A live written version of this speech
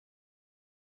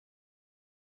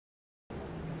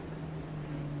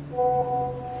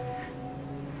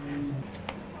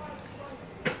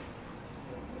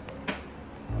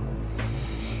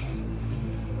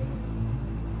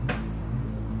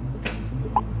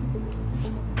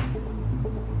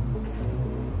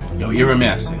Yo, hear me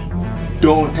I say.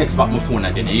 Don't text back my phone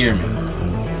again, you hear me?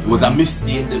 It was a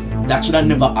mistake. That should have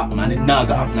never happened and it not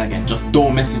gonna happen again. Just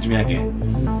don't message me again.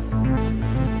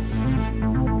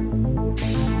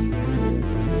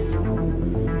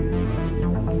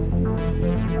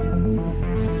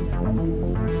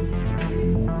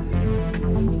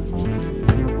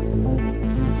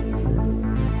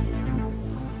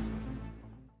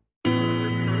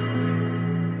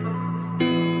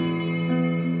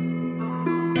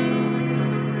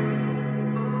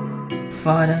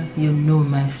 Father, you know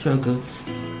my struggles.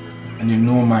 And you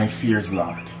know my fears,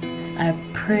 Lord. I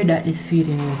pray that this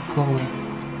feeling will go away.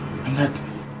 And that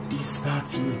these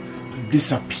thoughts will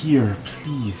disappear,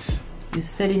 please. You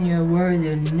said in your word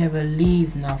you'll never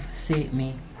leave nor forsake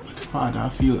me. But Father, I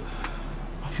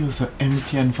feel so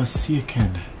empty and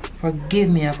forsaken. Forgive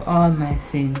me of all my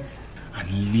sins.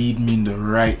 And lead me in the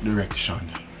right direction.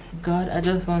 God, I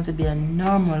just want to be a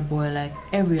normal boy like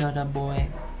every other boy.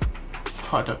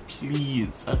 Father,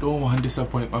 please, I don't want to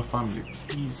disappoint my family.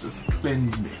 Please just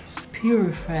cleanse me.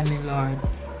 Purify me, Lord.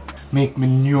 Make me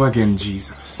new again,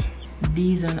 Jesus.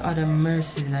 These and other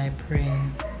mercies I pray.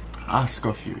 Ask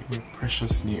of you in your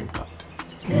precious name, God.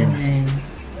 Amen.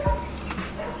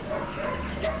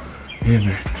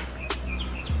 Amen.